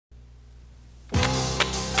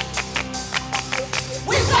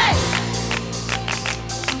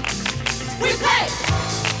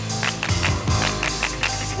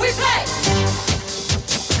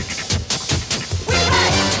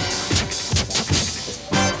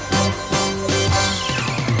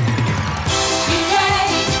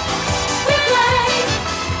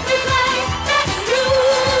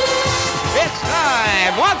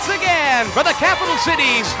capital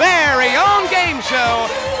city's very own game show,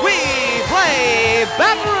 We Play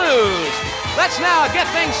Baton Rouge. Let's now get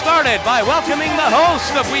things started by welcoming the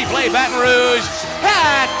host of We Play Baton Rouge,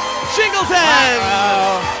 Pat Shingleton.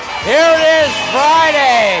 Here it is,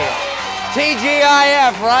 Friday.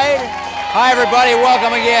 TGIF, right? Hi, everybody.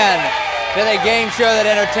 Welcome again to the game show that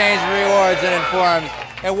entertains, rewards, and informs.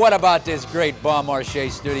 And what about this great Bon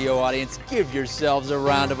Marché studio audience? Give yourselves a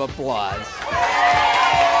round of applause.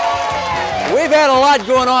 We've had a lot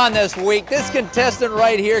going on this week. This contestant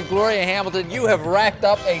right here, Gloria Hamilton, you have racked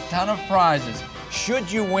up a ton of prizes.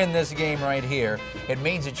 Should you win this game right here, it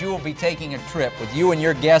means that you will be taking a trip with you and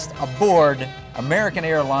your guest aboard American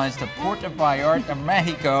Airlines to Puerto Vallarta,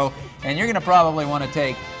 Mexico, and you're going to probably want to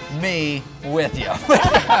take me with you.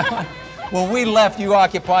 When we left, you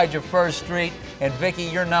occupied your first street, and Vicki,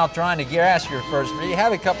 you're now trying to gas your first street. You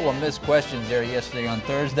had a couple of missed questions there yesterday on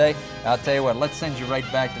Thursday. I'll tell you what, let's send you right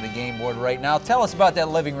back to the game board right now. Tell us about that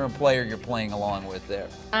living room player you're playing along with there.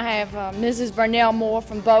 I have Mrs. Vernell Moore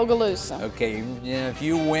from Bogalusa. Okay, if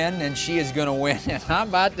you win, then she is going to win. And how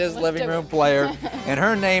about this living room player? And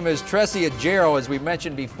her name is Tressia Jarrow, as we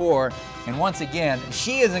mentioned before. And once again,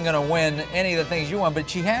 she isn't going to win any of the things you won, but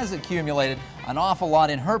she has accumulated an awful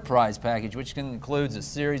lot in her prize package, which includes a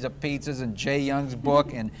series of pizzas and Jay Young's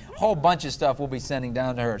book and a whole bunch of stuff we'll be sending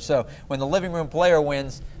down to her. So when the living room player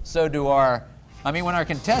wins, so do when our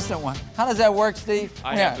contestant wins. How does that work, Steve?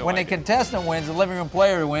 When the contestant wins, the living room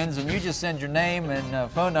player wins, and you just send your name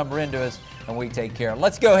and phone number into us, and we take care of it.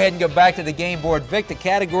 Let's go ahead and go back to the game board. Vic, the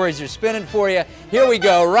categories are spinning for you. Here we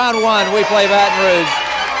go. Round one, We Play Baton Rouge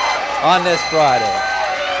on this Friday.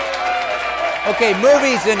 Okay,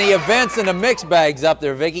 movies and the events and the mix bags up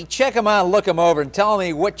there, Vicki. Check them out, look them over, and tell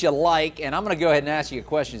me what you like. And I'm going to go ahead and ask you a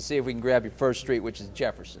question to see if we can grab your first street, which is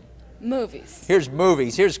Jefferson. Movies. Here's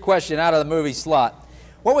movies. Here's a question out of the movie slot.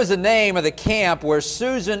 What was the name of the camp where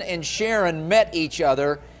Susan and Sharon met each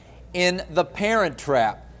other in The Parent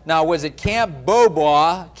Trap? Now, was it Camp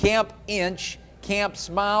Bobaw, Camp Inch, Camp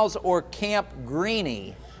Smiles, or Camp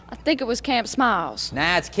Greenie? I think it was Camp Smiles.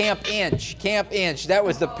 Nah, it's Camp Inch. Camp Inch. That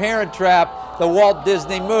was The Parent Trap, the Walt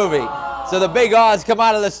Disney movie. So the big odds come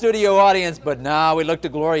out of the studio audience, but nah, we look to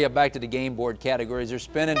Gloria. Back to the game board categories are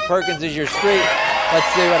spinning. Perkins is your street. Let's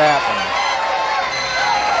see what happens.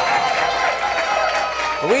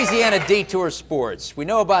 Louisiana Detour Sports. We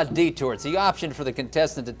know about Detour. It's the option for the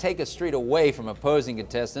contestant to take a street away from opposing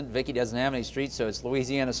contestant. Vicki doesn't have any streets, so it's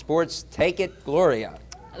Louisiana Sports. Take it, Gloria.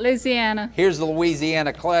 Louisiana. Here's the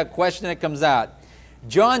Louisiana question that comes out.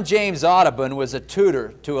 John James Audubon was a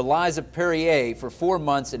tutor to Eliza Perrier for 4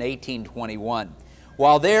 months in 1821.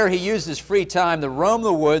 While there, he used his free time to roam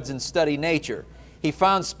the woods and study nature. He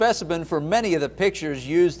found specimens for many of the pictures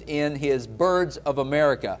used in his Birds of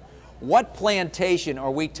America. What plantation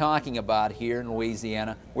are we talking about here in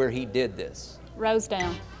Louisiana where he did this?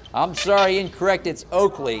 Rosedale. I'm sorry, incorrect. It's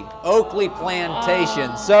Oakley. Oakley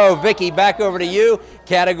Plantation. So, Vicki, back over to you.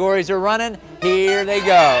 Categories are running. Here they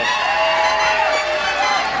go.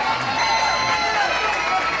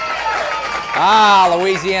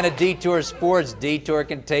 Louisiana Detour Sports. Detour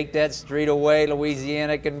can take that street away.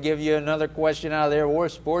 Louisiana can give you another question out of there. Or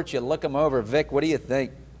sports, you look them over. Vic, what do you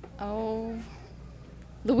think? Oh,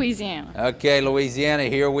 Louisiana. Okay, Louisiana,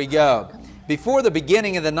 here we go. Before the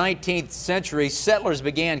beginning of the 19th century, settlers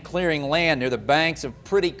began clearing land near the banks of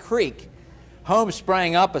Pretty Creek. Homes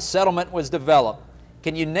sprang up, a settlement was developed.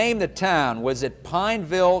 Can you name the town? Was it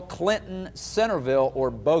Pineville, Clinton, Centerville,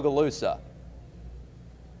 or Bogalusa?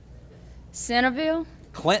 Centerville?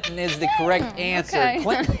 Clinton is the correct answer. Okay.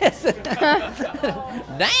 Clinton is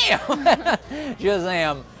Damn!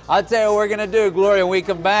 Shazam. I'll tell you what we're going to do, Gloria. When we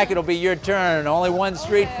come back, it'll be your turn. Only one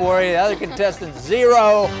street for you. The other contestant's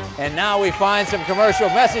 0. And now we find some commercial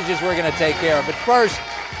messages we're going to take care of. But first,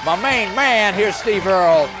 my main man, here's Steve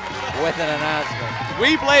Earle with an announcement.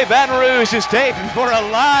 We Play Baton Rouge is taped for a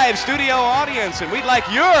live studio audience, and we'd like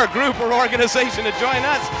your group or organization to join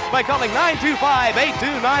us by calling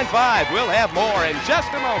 925-8295. We'll have more in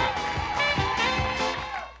just a moment.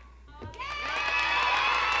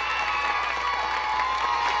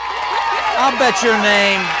 I'll bet your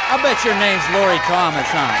name's Lori Thomas,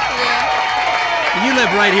 huh? Yeah. You live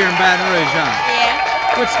right here in Baton Rouge, huh?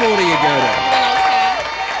 Yeah. What school do you go to? Willow.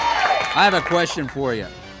 I have a question for you.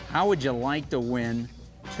 How would you like to win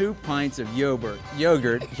 2 pints of yogurt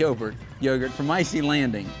from Icy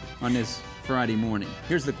Landing on this Friday morning?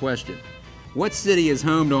 Here's the question. What city is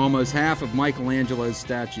home to almost half of Michelangelo's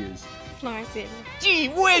statues? Florence City. Gee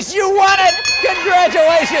whiz, you won it!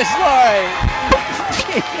 Congratulations, Lori!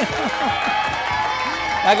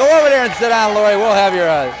 Now go over there and sit down, Lori. We'll have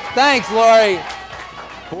your... Thanks, Lori.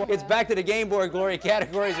 It's back to the game board, Gloria.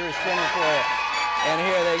 Categories are spinning for you. And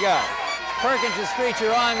here they go. Perkins' Street,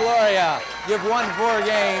 you're on, Gloria. You've won 4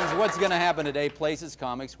 games. What's going to happen today? Places,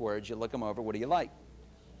 comics, words. You look them over. What do you like?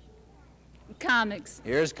 Comics.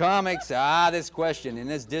 Here's comics. This question. In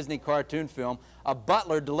this Disney cartoon film, a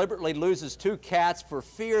butler deliberately loses 2 cats for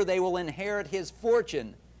fear they will inherit his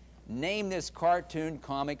fortune. Name this cartoon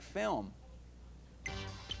comic film.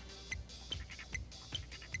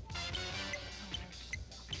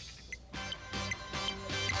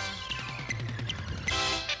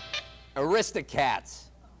 Aristocats.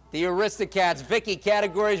 The Aristocats. Vicky,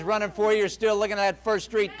 categories running for you. You're still looking at that First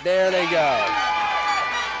Street. There they go.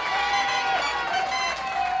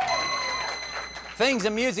 Things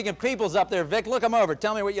and music and people's up there. Vic, look them over.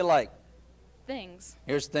 Tell me what you like. Things.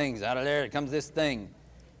 Here's things. Out of there comes this thing.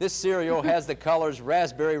 This cereal has the colors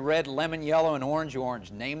raspberry red, lemon yellow, and orange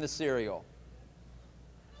orange. Name the cereal.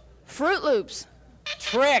 Fruit Loops.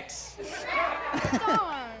 Tricks.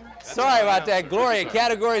 Sorry about that, Gloria.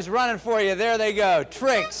 Categories running for you. There they go.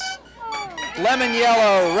 Tricks. Lemon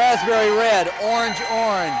yellow, raspberry red, orange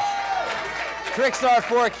orange. Tricks are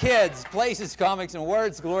for kids. Places, comics, and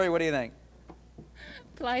words. Gloria, what do you think?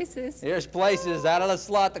 Places. Here's places. Out of the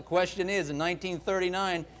slot, the question is, in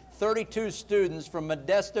 1939, 32 students from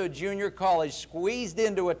Modesto Junior College squeezed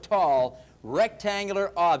into a tall,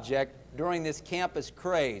 rectangular object during this campus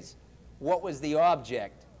craze. What was the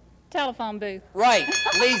object? Telephone booth. Right.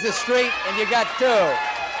 Leaves the street, and you got 2.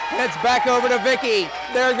 It's back over to Vicky.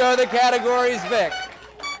 There go the categories, Vic.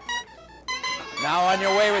 Now on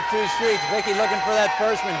your way with 2 streets. Vicky looking for that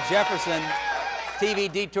first one, Jefferson. TV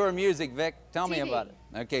Detour Music, Vic. Tell me about it.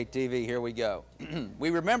 Okay, TV, here we go. We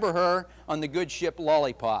remember her on the good ship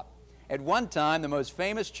Lollipop. At one time, the most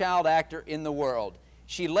famous child actor in the world.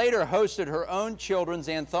 She later hosted her own children's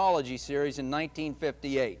anthology series in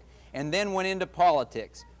 1958 and then went into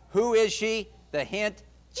politics. Who is she? The hint,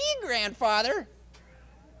 gee, grandfather.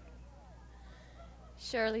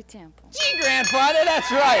 Shirley Temple. Gee, grandfather,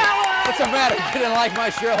 that's right. What's the matter? You didn't like my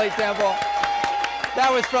Shirley Temple? That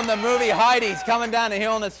was from the movie Heidi's, coming down the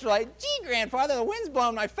hill and it's like, gee, grandfather, the wind's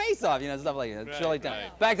blowing my face off. You know, stuff like that. Right, Shirley Temple.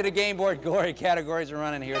 Right. Back to the game board. Glory categories are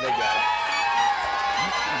running. Here they go.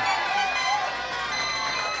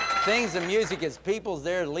 Things and music is people's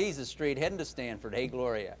there at Lisa Street, heading to Stanford. Hey,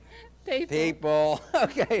 Gloria. People.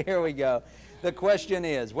 Okay, here we go. The question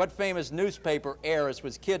is, what famous newspaper heiress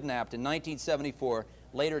was kidnapped in 1974,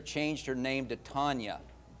 later changed her name to Tanya?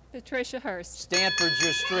 Patricia Hearst. Stanford's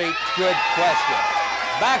your street. Good question.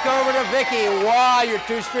 Back over to Vicky. Wow, you're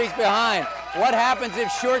 2 streets behind. What happens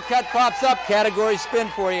if shortcut pops up? Categories spin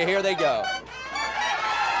for you. Here they go.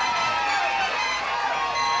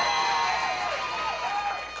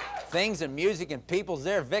 Things and music and people's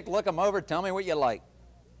there. Vic, look them over. Tell me what you like.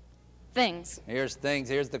 Things. Here's things.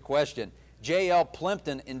 Here's the question. J.L.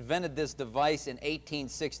 Plimpton invented this device in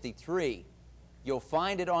 1863. You'll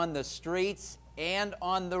find it on the streets and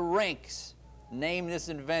on the rinks. Name this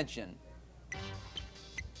invention.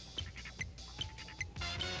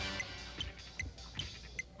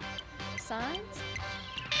 Signs?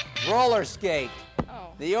 Roller skate.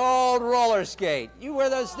 Oh. The old roller skate. You wear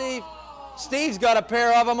those, Steve? Steve's got a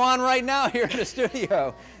pair of them on right now here in the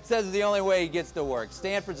studio. Says it's the only way he gets to work.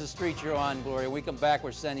 Stanford's the street you're on, Gloria. We come back,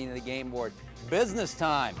 we're sending you to the game board. Business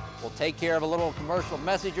time. We'll take care of a little commercial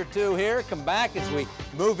message or 2 here. Come back as we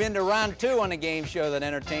move into round 2 on a game show that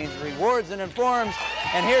entertains, rewards, and informs.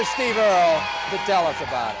 And here's Steve Earle to tell us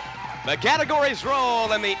about it. The categories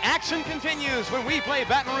roll and the action continues when WePlay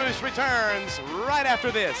Baton Rouge returns right after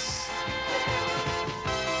this.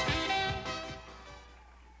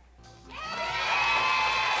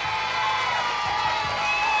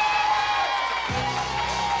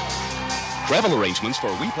 Travel arrangements for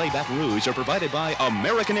WePlay Baton Rouge are provided by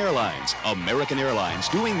American Airlines. American Airlines,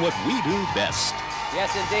 doing what we do best.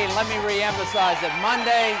 Yes, indeed. Let me re-emphasize that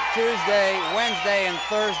Monday, Tuesday, Wednesday, and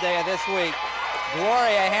Thursday of this week,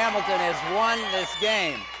 Gloria Hamilton has won this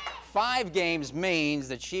game. 5 games means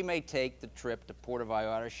that she may take the trip to Puerto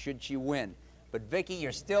Vallarta should she win. But, Vicki,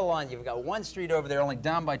 you're still on. You've got 1 street over there, only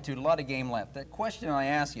down by 2. A lot of game left. That question I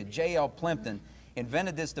asked you, J.L. Plimpton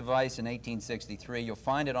invented this device in 1863. You'll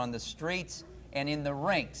find it on the streets and in the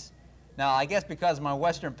rinks. Now, I guess because of my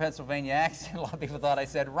Western Pennsylvania accent, a lot of people thought I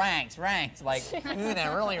said ranks, like, ooh,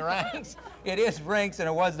 that really ranks. It is rinks, and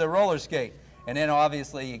it was the roller skate. And then,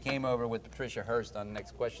 obviously, you came over with Patricia Hearst on the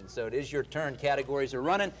next question. So it is your turn. Categories are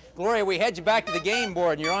running. Gloria, we head you back to the game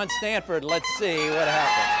board, and you're on Stanford. Let's see what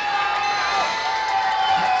happens.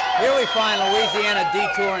 Here we find Louisiana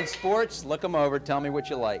Detour in sports. Look them over. Tell me what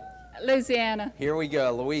you like. Louisiana. Here we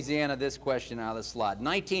go. Louisiana, this question out of the slot.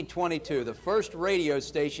 1922, the first radio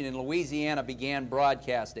station in Louisiana began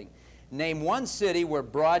broadcasting. Name one city where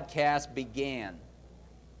broadcast began.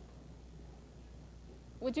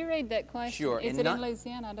 Would you read that question? Sure. Is it in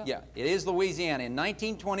Louisiana? I don't... Yeah, it is Louisiana. In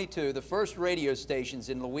 1922, the first radio stations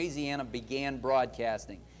in Louisiana began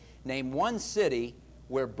broadcasting. Name one city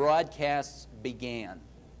where broadcasts began.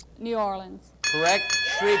 New Orleans. Correct.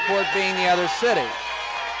 Shreveport being the other city.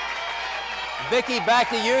 Vicki, back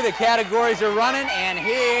to you. The categories are running, and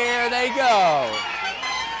here they go.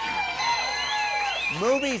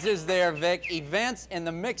 Movies is there, Vic. Events in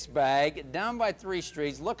the mixed bag, down by 3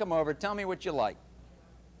 streets. Look them over. Tell me what you like.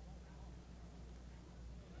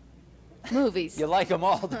 Movies. You like them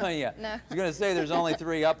all, don't you? No. I was going to say there's only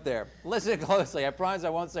 3 up there. Listen closely. I promise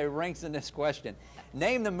I won't say rinks in this question.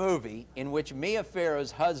 Name the movie in which Mia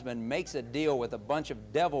Farrow's husband makes a deal with a bunch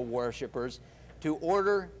of devil worshippers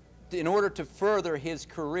in order to further his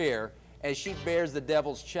career as she bears the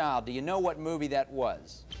devil's child. Do you know what movie that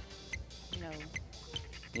was? No.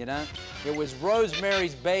 You know? It was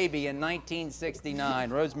Rosemary's Baby in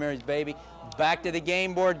 1969. Rosemary's Baby. Back to the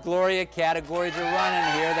game board, Gloria. Categories are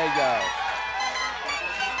running. Here they go.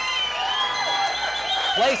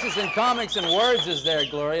 Places and comics and words is there,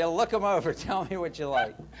 Gloria. Look them over. Tell me what you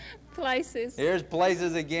like. Places. Here's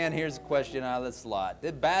places again. Here's a question out of the slot.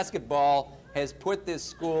 The basketball has put this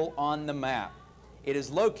school on the map. It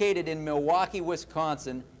is located in Milwaukee,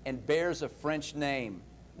 Wisconsin, and bears a French name.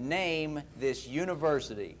 Name this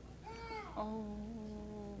university. Oh,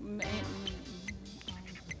 man.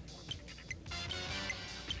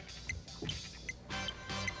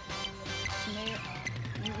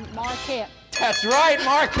 Marquette. That's right,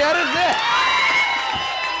 Marquette is it.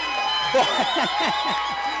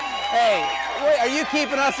 Hey, wait, are you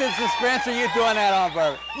keeping us in suspense, or are you doing that on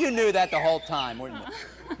purpose? You knew that the whole time, wouldn't you?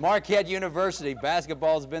 Marquette University,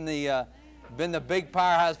 basketball's been the big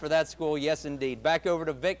powerhouse for that school, yes indeed. Back over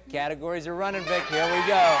to Vic. Categories are running, Vic. Here we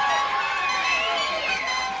go.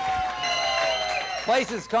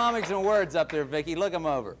 Places, comics, and words up there, Vicki. Look them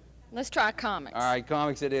over. Let's try comics. All right,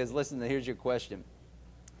 comics it is. Listen, here's your question.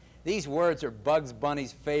 These words are Bugs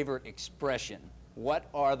Bunny's favorite expression. What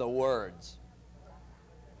are the words?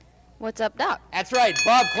 What's up, Doc? That's right.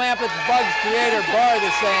 Bob Clampett's Bugs creator borrowed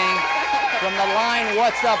the saying from the line,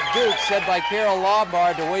 "What's up, Duke?" said by Carol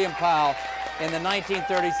Lombard to William Powell in the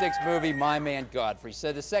 1936 movie My Man Godfrey.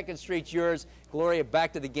 So the second street's yours. Gloria,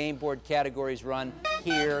 back to the game board. Categories run.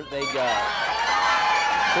 Here they go.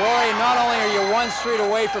 Gloria, not only are you 1 street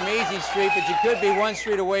away from Easy Street, but you could be 1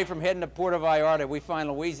 street away from heading to Puerto Vallarta. We find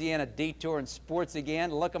Louisiana detour and sports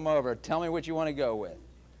again. Look them over. Tell me what you want to go with.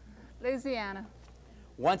 Louisiana.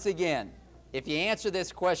 Once again, if you answer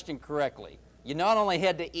this question correctly, you not only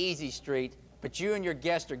head to Easy Street, but you and your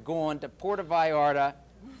guest are going to Puerto Vallarta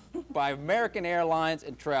by American Airlines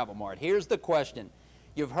and Travel Mart. Here's the question.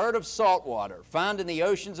 You've heard of salt water, found in the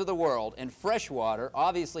oceans of the world, and fresh water,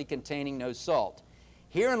 obviously containing no salt.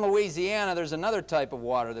 Here in Louisiana, there's another type of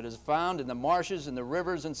water that is found in the marshes and the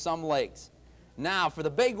rivers and some lakes. Now, for the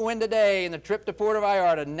big win today in the trip to Puerto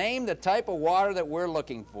Vallarta, name the type of water that we're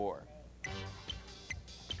looking for.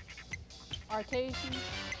 Artesian.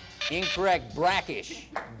 Incorrect. Brackish.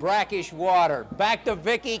 Brackish water. Back to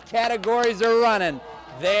Vicki. Categories are running.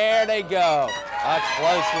 There they go. A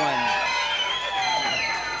close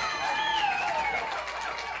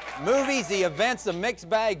one. Movies, the events, the mixed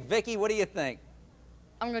bag. Vicki, what do you think?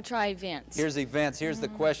 I'm going to try events. Here's events. Here's the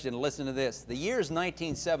question. Listen to this. The year's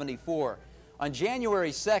 1974. On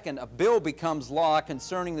January 2nd, a bill becomes law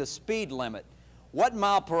concerning the speed limit. What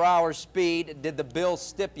mile-per-hour speed did the bill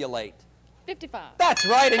stipulate? 55. That's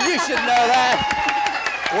right, and you should know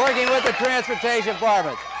that. Working with the Transportation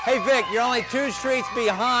Department. Hey, Vic, you're only 2 streets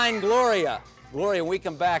behind Gloria. Gloria, when we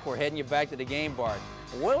come back, we're heading you back to the game bar.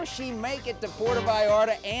 Will she make it to Puerto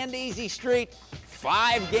Vallarta and Easy Street?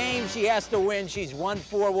 5 games she has to win. She's won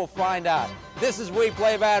 4. We'll find out. This is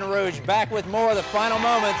WePlay Baton Rouge. Back with more of the final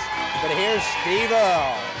moments. But here's Steve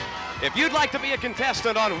Earle. If you'd like to be a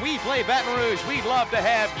contestant on WePlay Baton Rouge, we'd love to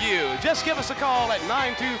have you. Just give us a call at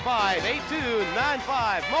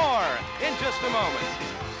 925-8295. More in just a moment.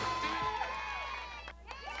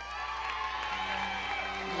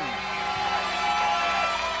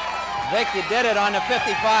 Vic, you did it on the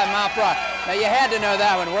 55-mile-per-hour. Now, you had to know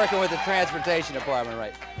that one, working with the Transportation Department,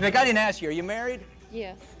 right? Vic, I didn't ask you, are you married?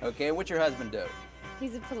 Yes. Okay, what's your husband do?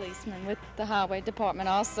 He's a policeman with the Highway Department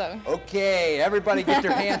also. Okay, everybody get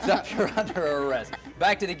their hands up. You're under arrest.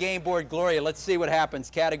 Back to the game board, Gloria. Let's see what happens.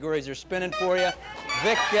 Categories are spinning for you.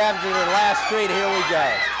 Vic captured the last street. Here we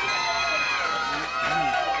go.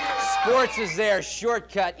 Sports is there.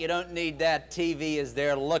 Shortcut. You don't need that. TV is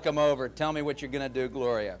there. Look them over. Tell me what you're going to do,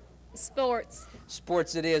 Gloria. Sports.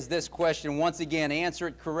 Sports it is. This question, once again, answer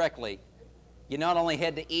it correctly. You not only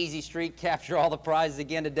head to Easy Street, capture all the prizes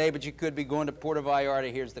again today, but you could be going to Puerto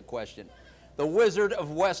Vallarta. Here's the question. The Wizard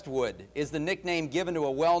of Westwood is the nickname given to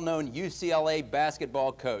a well-known UCLA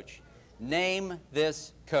basketball coach. Name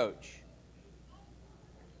this coach.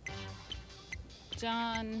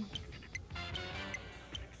 John.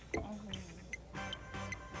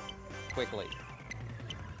 Quickly.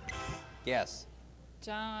 Yes.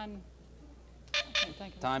 John. I can't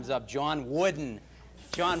think of it. Time's up. John Wooden.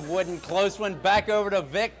 John Wooden, close one. Back over to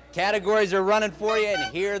Vic. Categories are running for you,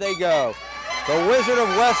 and here they go. The Wizard of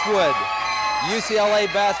Westwood,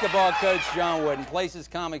 UCLA basketball coach John Wooden. Places,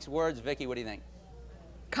 comics, words. Vicki, what do you think?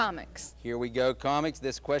 Comics. Here we go, comics.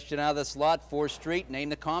 This question out of the slot, 4th Street. Name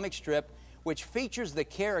the comic strip which features the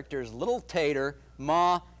characters Little Tater,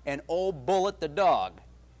 Ma, and Old Bullet the dog.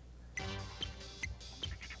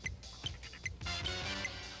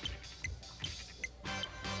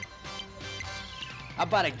 How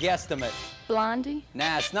about a guesstimate? Blondie.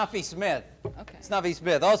 Nah, Snuffy Smith. Okay. Snuffy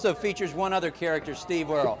Smith also features one other character, Steve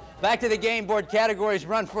Earle. Back to the game board. Categories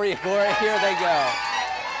run for you, Gloria. Here they go.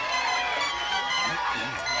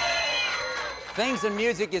 Things and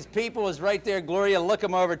music is people is right there, Gloria. Look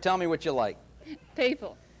them over. Tell me what you like.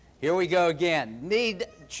 People. Here we go again.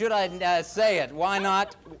 Should I say it? Why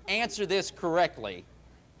not? Answer this correctly.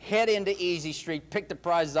 Head into Easy Street, pick the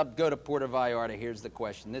prizes up, go to Puerto Vallarta. Here's the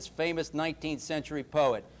question. This famous 19th century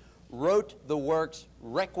poet wrote the works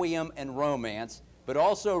Requiem and Romance, but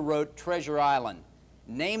also wrote Treasure Island.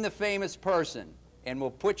 Name the famous person, and we'll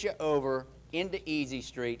put you over into Easy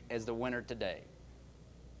Street as the winner today.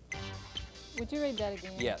 Would you read that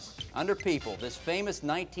again? Yes. Under people, this famous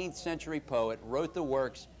 19th century poet wrote the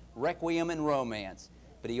works Requiem and Romance,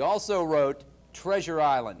 but he also wrote Treasure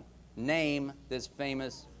Island. Name this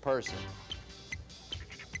famous person.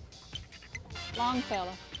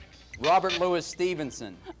 Longfellow. Robert Louis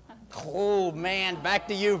Stevenson. Oh, man, back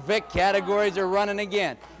to you, Vic. Categories are running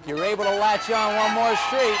again. You're able to latch on one more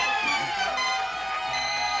street.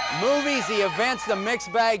 Movies, the events, the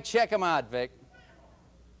mixed bag. Check them out, Vic.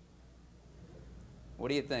 What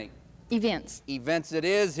do you think? Events. Events it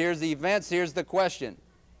is. Here's the events. Here's the question.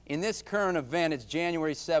 In this current event, it's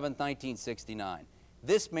January 7th, 1969.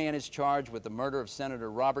 This man is charged with the murder of Senator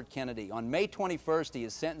Robert Kennedy. On May 21st, he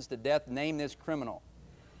is sentenced to death. Name this criminal.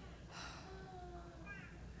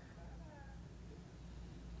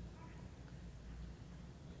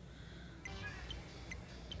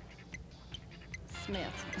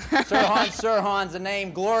 Smith. Sirhan's the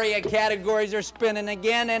name. Gloria, categories are spinning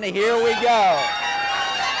again, and here we go.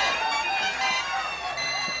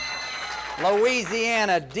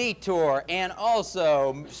 Louisiana, detour, and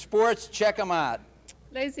also sports. Check them out.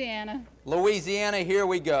 Louisiana. Louisiana, here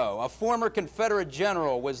we go. A former Confederate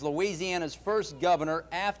general was Louisiana's first governor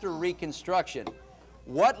after Reconstruction.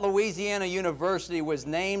 What Louisiana University was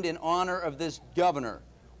named in honor of this governor?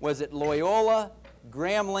 Was it Loyola,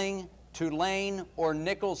 Grambling, Tulane, or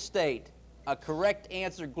Nicholls State? A correct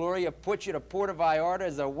answer, Gloria, puts you to Puerto Vallarta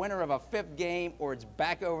as a winner of a 5th game, or it's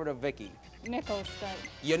back over to Vicki. Nicholls State.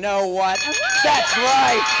 You know what? That's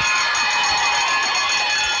right!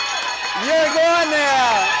 You're going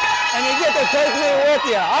there, and you get to take me with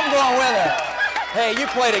you. I'm going with her. Hey, you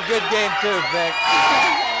played a good game too, Vic.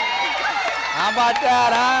 How about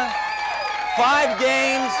that, huh? 5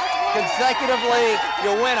 games consecutively,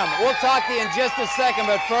 you win them. We'll talk to you in just a second,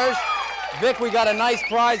 but first, Vic, we got a nice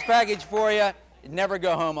prize package for you. Never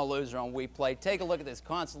go home a loser on WePlay. Take a look at this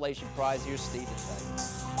consolation prize. Here's Steve to tell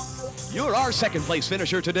you. You're our second place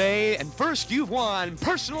finisher today, and first you've won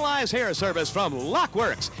personalized hair service from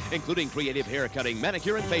Lockworks, including creative hair cutting,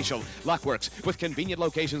 manicure, and facial. Lockworks, with convenient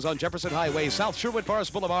locations on Jefferson Highway, South Sherwood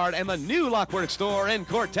Forest Boulevard, and the new Lockworks store in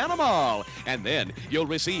Cortana Mall. And then you'll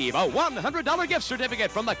receive a $100 gift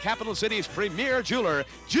certificate from the capital city's premier jeweler,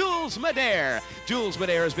 Jules Madère. Jules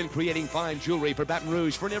Madère has been creating fine jewelry for Baton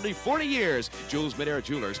Rouge for nearly 40 years. Jules Madère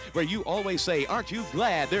Jewelers, where you always say, aren't you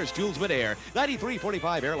glad there's Jules Madère,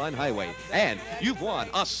 9345 Airline Highway. And you've won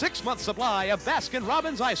a 6-month supply of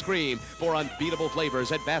Baskin-Robbins ice cream for unbeatable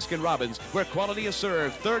flavors at Baskin-Robbins, where quality is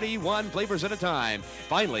served 31 flavors at a time.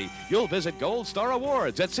 Finally, you'll visit Gold Star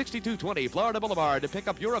Awards at 6220 Florida Boulevard to pick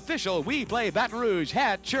up your official WePlay Baton Rouge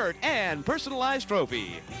hat, shirt, and personalized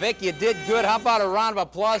trophy. Vic, you did good. How about a round of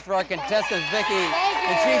applause for our contestant, Vicki?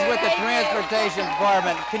 And she's with the transportation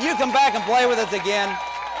department. Can you come back and play with us again?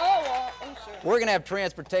 We're going to have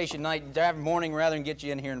transportation night morning rather than get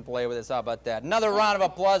you in here and play with us. How about that? Another round of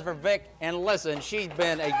applause for Vic. And listen, she's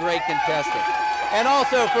been a great contestant. And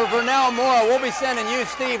also for Vernell Moore, we'll be sending you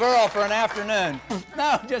Steve Earle for an afternoon.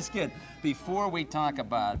 No, just kidding. Before we talk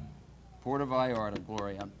about Puerto Vallarta,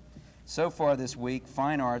 Gloria, so far this week,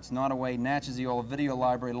 Fine Arts, Nottoway, Natchez Eola, Video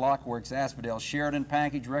Library, Lockworks, Asphodel, Sheridan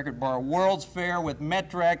Package, Record Bar, World's Fair with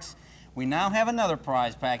Metrex. We now have another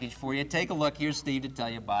prize package for you. Take a look. Here's Steve to tell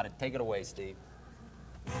you about it. Take it away, Steve.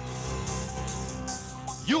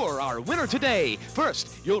 You're our winner today.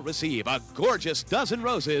 First, you'll receive a gorgeous dozen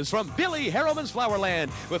roses from Billy Harrowman's Flowerland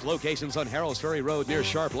with locations on Harrows Ferry Road near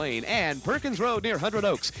Sharp Lane and Perkins Road near 100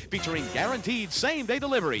 Oaks, featuring guaranteed same-day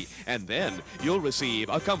delivery. And then you'll receive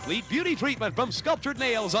a complete beauty treatment from Sculptured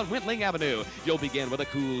Nails on Wintling Avenue. You'll begin with a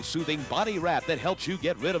cool, soothing body wrap that helps you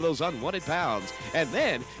get rid of those unwanted pounds. And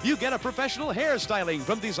then you get a professional hairstyling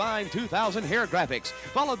from Design 2000 Hair Graphics,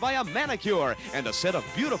 followed by a manicure and a set of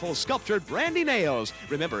beautiful sculptured brandy nails.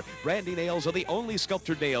 Remember, brandy nails are the only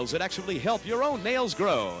sculptured nails that actually help your own nails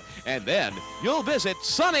grow. And then you'll visit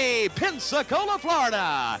sunny Pensacola,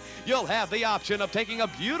 Florida. You'll have the option of taking a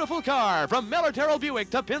beautiful car from Miller Terrell Buick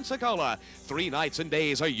to Pensacola. 3 nights and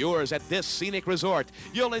days are yours at this scenic resort.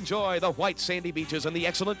 You'll enjoy the white sandy beaches and the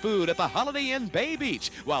excellent food at the Holiday Inn Bay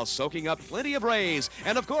Beach while soaking up plenty of rays.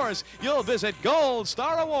 And of course, you'll visit Gold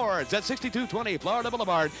Star Awards at 6220 Florida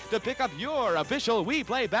Boulevard to pick up your official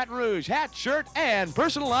WePlay Baton Rouge hat, shirt, and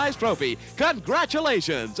personalized trophy.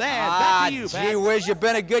 Congratulations, and back to you, Pat. Gee whiz, you've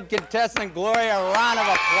been a good contestant, Gloria. A round of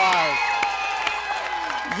applause.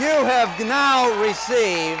 You have now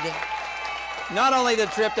received not only the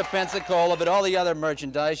trip to Pensacola, but all the other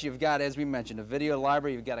merchandise. You've got, as we mentioned, a video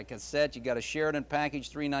library, you've got a cassette, you've got a Sheridan Package,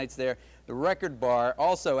 3 nights there, the Record Bar,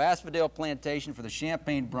 also Asphodel Plantation for the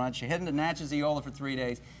Champagne Brunch. You're heading to Natchez Eola for 3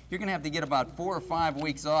 days. You're going to have to get about 4 or 5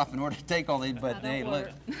 weeks off in order to take all these, but hey, look,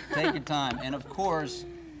 take your time. And of course,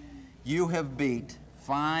 you have beat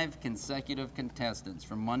 5 consecutive contestants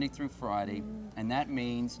from Monday through Friday, and that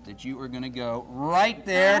means that you are going to go right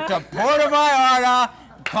there to Puerto Vallarta.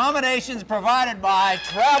 Accommodations provided by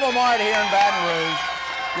Travel Mart here in Baton Rouge.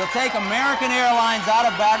 You'll take American Airlines out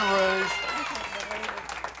of Baton Rouge,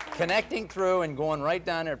 connecting through and going right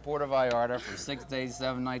down there at Puerto Vallarta for 6 days,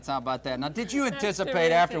 7 nights. How about that? Now, did you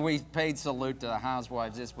anticipate after we paid salute to the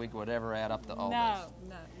housewives this week would ever add up to all this?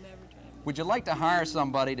 No, never dreamed. Would you like to hire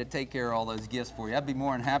somebody to take care of all those gifts for you? I'd be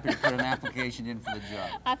more than happy to put an application in for the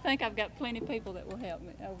job. I think I've got plenty of people that will help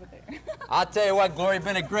me over there. I'll tell you what, Gloria, you've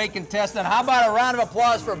been a great contestant. How about a round of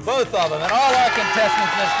applause for both of them and all our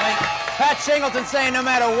contestants this week? Pat Shingleton saying no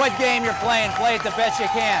matter what game you're playing, play it the best you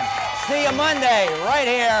can. See you Monday right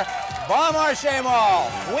here, Bon Marché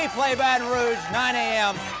Mall. WePlay Baton Rouge, 9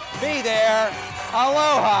 a.m. Be there.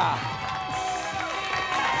 Aloha.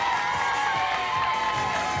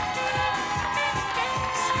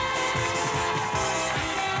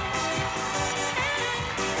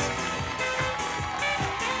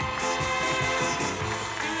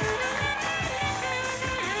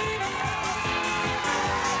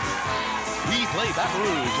 WePlay Baton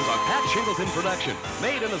Rouge is a Pat Shingleton production,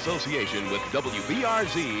 made in association with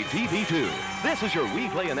WBRZ TV2. This is your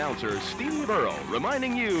WePlay announcer, Steve Earle,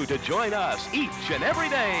 reminding you to join us each and every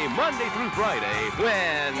day, Monday through Friday,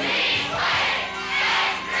 when...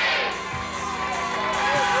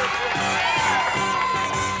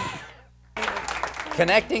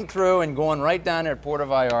 Connecting through and going right down there at Puerto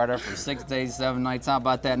Vallarta for 6 days, 7 nights. How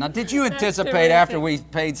about that? Now, did you anticipate after we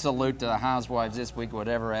paid salute to the housewives this week would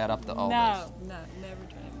ever add up to all this? No, never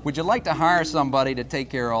dreamed. Would you like to hire somebody to take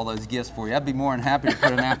care of all those gifts for you? I'd be more than happy to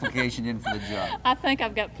put an application in for the job. I think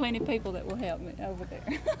I've got plenty of people that will help me over there.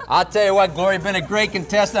 I'll tell you what, Gloria, you've been a great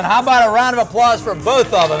contestant. How about a round of applause for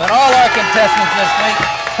both of them and all our contestants this week?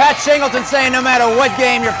 Pat Shingleton saying no matter what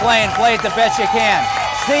game you're playing, play it the best you can.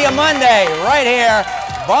 See you Monday right here,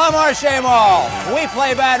 Bon Marché Mall.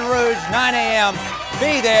 WePlay Baton Rouge, 9 a.m.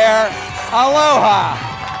 Be there. Aloha.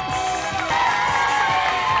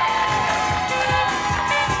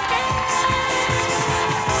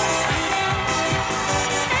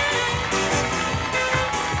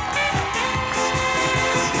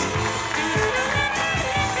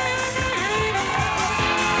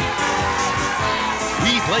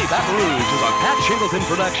 WePlay Baton Rouge is a Pat Shingleton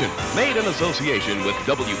production, made in association with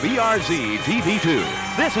WBRZ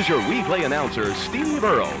TV2. This is your WePlay announcer, Steve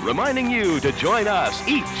Earle, reminding you to join us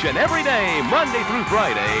each and every day, Monday through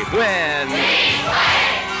Friday, when...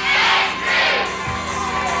 WePlay!